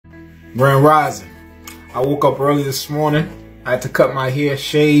Grand Rising. I woke up early this morning. I had to cut my hair,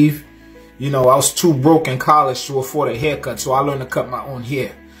 shave. You know, I was too broke in college to afford a haircut, so I learned to cut my own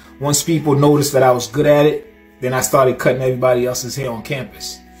hair. Once people noticed that I was good at it, then I started cutting everybody else's hair on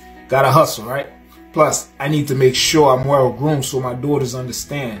campus. Gotta hustle, right? Plus, I need to make sure I'm well groomed so my daughters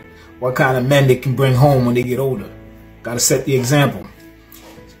understand what kind of men they can bring home when they get older. Gotta set the example.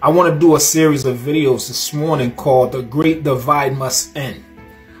 I want to do a series of videos this morning called The Great Divide Must End.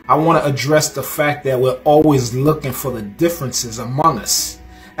 I want to address the fact that we're always looking for the differences among us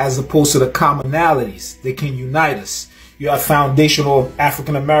as opposed to the commonalities that can unite us. You have foundational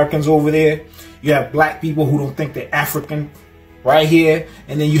African Americans over there. You have black people who don't think they're African right here.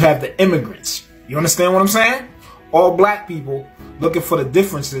 And then you have the immigrants. You understand what I'm saying? All black people looking for the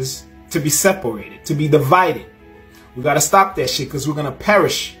differences to be separated, to be divided. We got to stop that shit because we're going to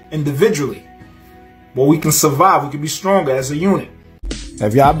perish individually. But we can survive. We can be stronger as a unit.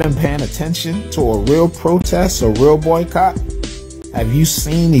 Have y'all been paying attention to a real protest, a real boycott? Have you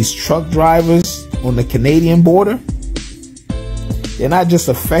seen these truck drivers on the Canadian border? They're not just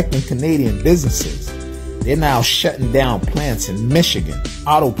affecting Canadian businesses. They're now shutting down plants in Michigan,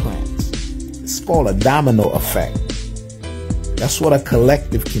 auto plants. It's called a domino effect. That's what a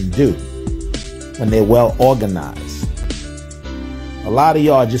collective can do when they're well organized. A lot of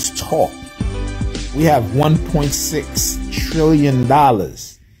y'all just talk. We have $1.6 trillion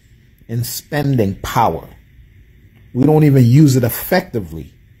in spending power. We don't even use it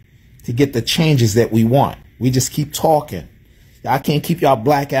effectively to get the changes that we want. We just keep talking. I can't keep y'all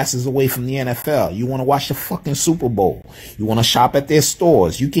black asses away from the NFL. You want to watch the fucking Super Bowl. You want to shop at their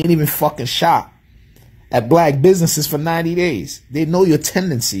stores. You can't even fucking shop at black businesses for 90 days. They know your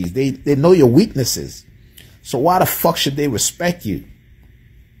tendencies. They know your weaknesses. So why the fuck should they respect you?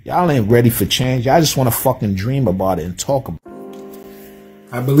 Y'all ain't ready for change. Y'all just want to fucking dream about it and talk about it.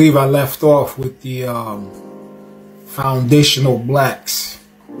 I believe I left off with the foundational blacks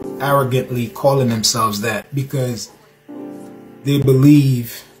arrogantly calling themselves that because they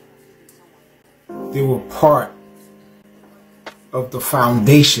believe they were part of the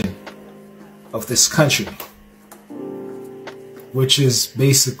foundation of this country, which is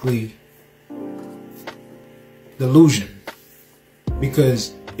basically delusion.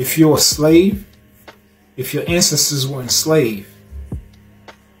 Because if you're a slave, if your ancestors were enslaved,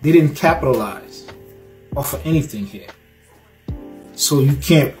 they didn't capitalize off of anything here. So you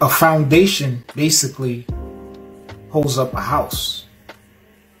can't, a foundation basically holds up a house.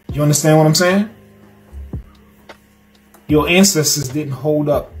 You understand what I'm saying? Your ancestors didn't hold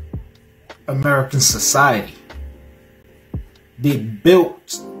up American society. They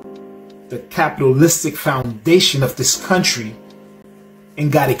built the capitalistic foundation of this country and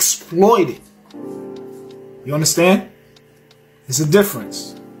got exploited. You understand? There's a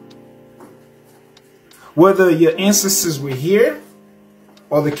difference. Whether your ancestors were here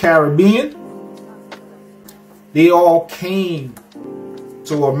or the Caribbean, they all came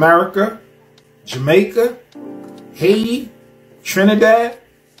to America, Jamaica, Haiti, Trinidad,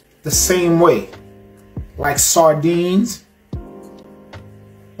 the same way. Like sardines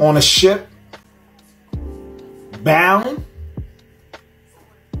on a ship, bound,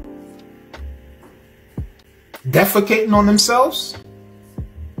 defecating on themselves,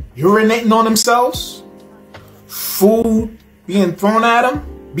 urinating on themselves, food being thrown at them,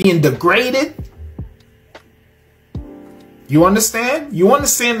 being degraded. You understand? You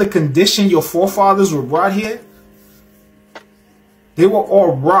understand the condition your forefathers were brought here? They were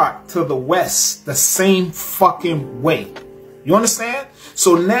all brought to the West the same fucking way. You understand?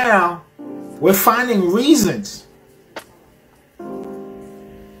 So now we're finding reasons.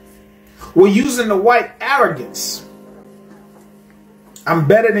 We're using the white arrogance. I'm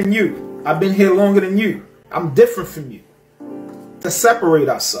better than you. I've been here longer than you. I'm different from you. To separate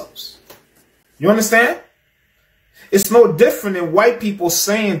ourselves. You understand? It's no different than white people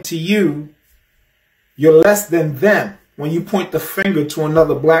saying to you, you're less than them when you point the finger to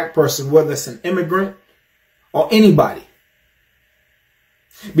another black person, whether it's an immigrant or anybody.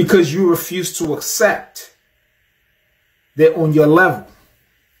 Because you refuse to accept they're on your level.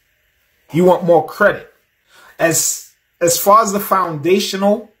 You want more credit. As far as the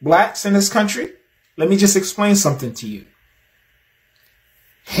foundational blacks in this country, let me just explain something to you.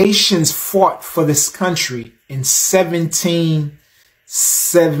 Haitians fought for this country in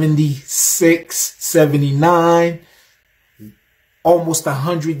 1776, 79, almost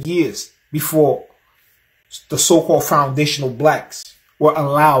 100 years before the so-called foundational blacks were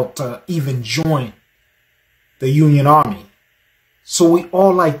allowed to even join the Union Army. So we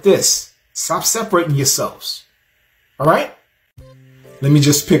all like this. Stop separating yourselves. All right? Let me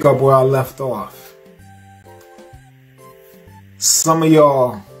just pick up where I left off. Some of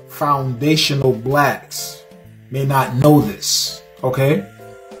y'all foundational blacks may not know this, okay?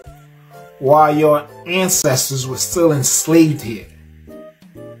 While your ancestors were still enslaved here,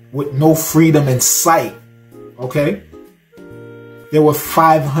 with no freedom in sight, okay? There were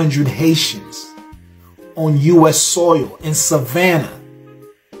 500 Haitians on U.S. soil in Savannah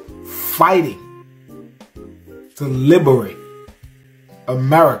fighting to liberate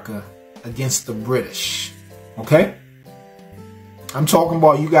America against the British, okay? I'm talking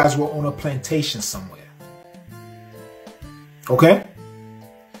about you guys were on a plantation somewhere, okay?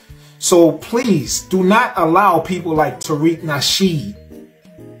 So please do not allow people like Tariq Nasheed,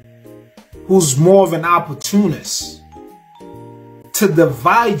 who's more of an opportunist, to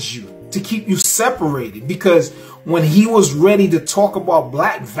divide you, to keep you separated. Because when he was ready to talk about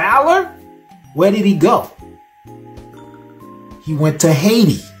black valor, where did he go? He went to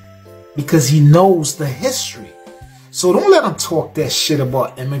Haiti because he knows the history. So don't let him talk that shit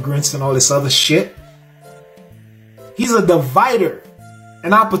about immigrants and all this other shit. He's a divider,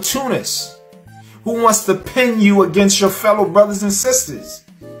 an opportunist who wants to pin you against your fellow brothers and sisters.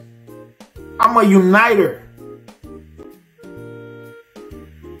 I'm a uniter.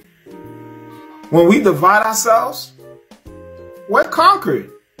 When we divide ourselves, we're conquered.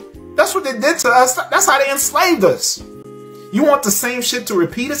 That's what they did to us. That's how they enslaved us. You want the same shit to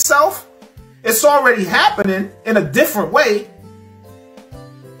repeat itself? It's already happening in a different way,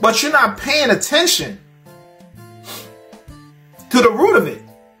 but you're not paying attention to the root of it.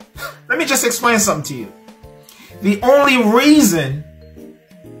 Let me just explain something to you. The only reason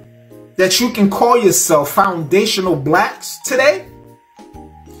that you can call yourself foundational blacks today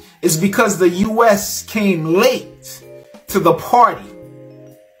is because the U.S. came late to the party.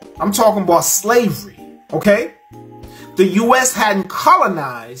 I'm talking about slavery, okay? The U.S. hadn't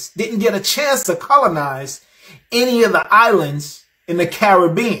colonized, didn't get a chance to colonize any of the islands in the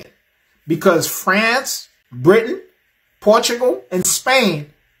Caribbean because France, Britain, Portugal, and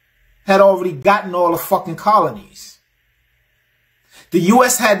Spain had already gotten all the fucking colonies. The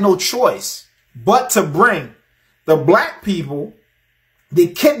U.S. had no choice but to bring the black people they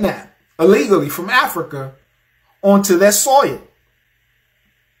kidnapped illegally from Africa onto their soil.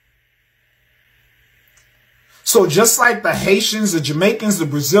 So just like the Haitians, the Jamaicans, the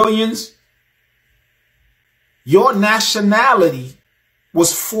Brazilians, your nationality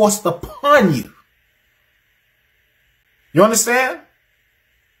was forced upon you. You understand?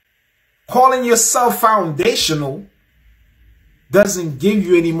 Calling yourself foundational doesn't give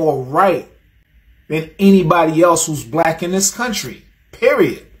you any more right than anybody else who's black in this country.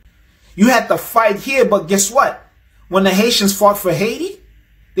 Period. You had to fight here, but guess what? When the Haitians fought for Haiti,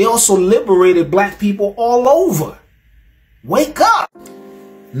 they also liberated black people all over. Wake up!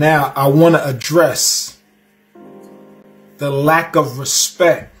 Now, I want to address the lack of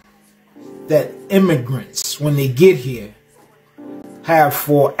respect that immigrants, when they get here, have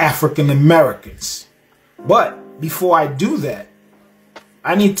for African Americans. But before I do that,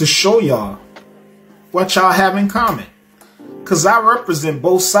 I need to show y'all what y'all have in common. Because I represent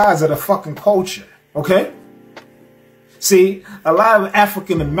both sides of the fucking culture, okay? See, a lot of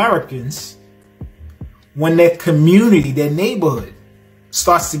African Americans, when their community, their neighborhood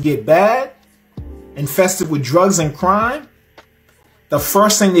starts to get bad, infested with drugs and crime, the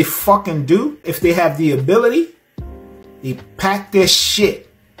first thing they fucking do, if they have the ability, they pack their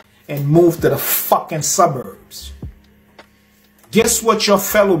shit and move to the fucking suburbs. Guess what your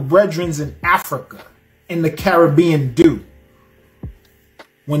fellow brethren in Africa, in the Caribbean do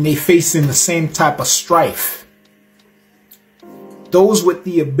when they facing the same type of strife? Those with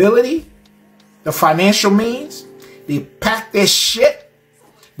the ability, the financial means, they pack their shit,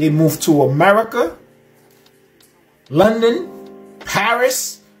 they move to America, London,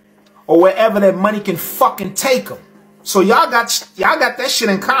 Paris, or wherever that money can fucking take them. So y'all got that shit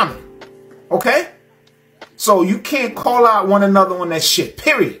in common, okay? So you can't call out one another on that shit,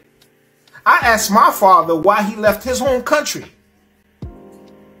 period. I asked my father why he left his home country.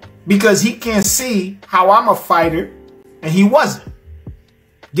 Because he can't see how I'm a fighter and he wasn't.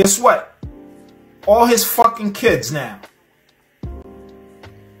 Guess what? All his fucking kids now,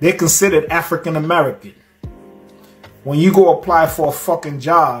 they're considered African American. When you go apply for a fucking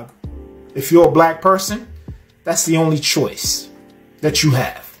job, if you're a black person, that's the only choice that you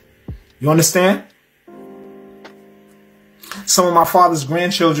have. You understand? Some of my father's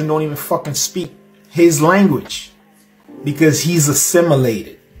grandchildren don't even fucking speak his language because he's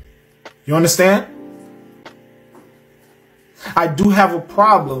assimilated. You understand? I do have a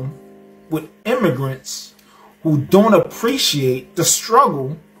problem with immigrants who don't appreciate the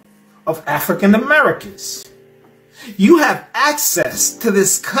struggle of African Americans. You have access to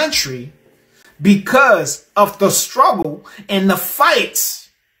this country because of the struggle and the fights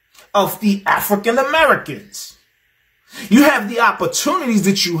of the African Americans. You have the opportunities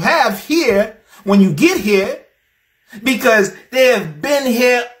that you have here when you get here because they have been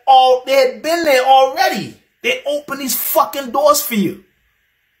here they had been there already. They open these fucking doors for you.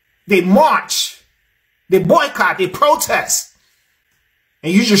 They march, they boycott, they protest,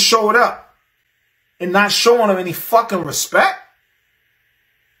 and you just showed up and not showing them any fucking respect.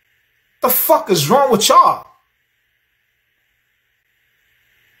 The fuck is wrong with y'all?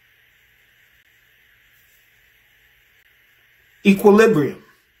 Equilibrium.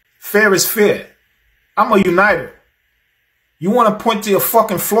 Fair is fair. I'm a uniter. You want to point to your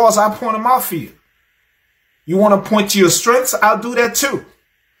fucking flaws, I'll point them out for you. You want to point to your strengths, I'll do that too.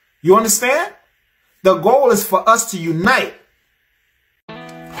 You understand? The goal is for us to unite.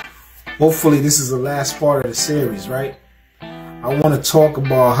 Hopefully this is the last part of the series, right? I want to talk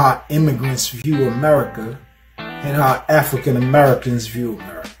about how immigrants view America and how African Americans view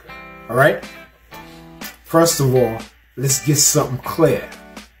America. All right? First of all, let's get something clear.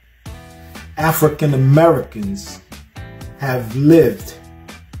 African Americans have lived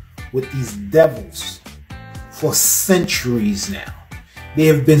with these devils for centuries now. They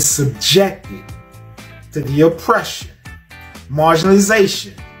have been subjected to the oppression,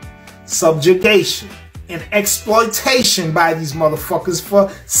 marginalization, subjugation, and exploitation by these motherfuckers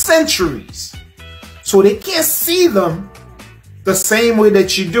for centuries. So they can't see them the same way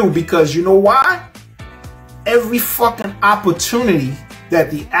that you do, because you know why? Every fucking opportunity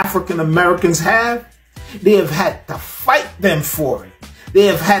that the African Americans have, they have had to fight them for it. They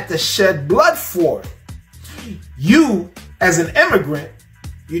have had to shed blood for it. You, as an immigrant,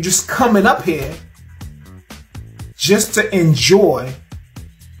 you're just coming up here just to enjoy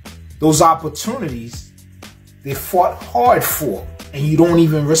those opportunities they fought hard for, and you don't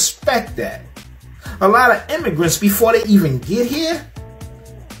even respect that. A lot of immigrants, before they even get here,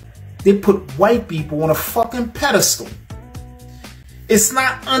 they put white people on a fucking pedestal. It's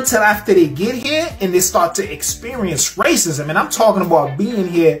not until after they get here and they start to experience racism, and I'm talking about being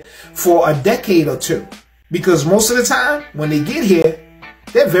here for a decade or two, because most of the time when they get here,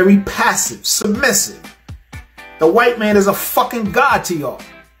 they're very passive, submissive. The white man is a fucking god to y'all.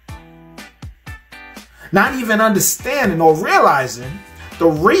 Not even understanding or realizing the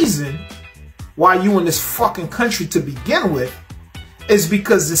reason why you in this fucking country to begin with is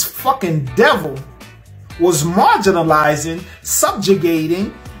because this fucking devil was marginalizing,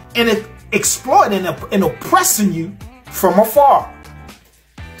 subjugating, and exploiting and oppressing you from afar.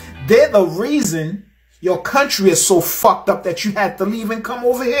 They're the reason your country is so fucked up that you had to leave and come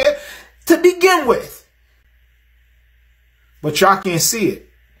over here to begin with. But y'all can't see it.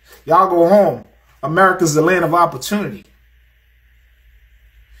 Y'all go home. America's the land of opportunity.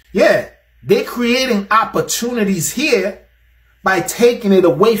 Yeah, they're creating opportunities here by taking it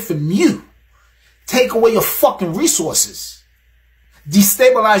away from you. Take away your fucking resources.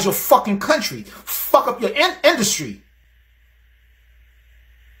 Destabilize your fucking country. Fuck up your industry.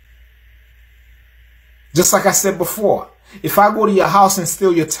 Just like I said before, if I go to your house and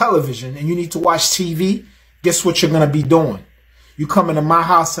steal your television and you need to watch TV, guess what you're going to be doing? You come into my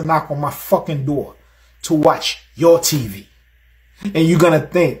house and knock on my fucking door to watch your TV. And you're going to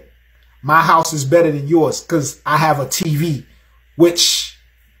think my house is better than yours because I have a TV which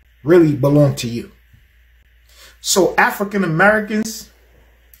really belong to you. So African Americans,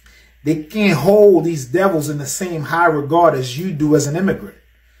 they can't hold these devils in the same high regard as you do as an immigrant,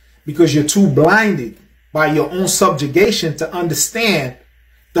 because you're too blinded by your own subjugation to understand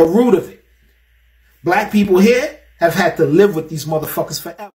the root of it. Black people here have had to live with these motherfuckers forever.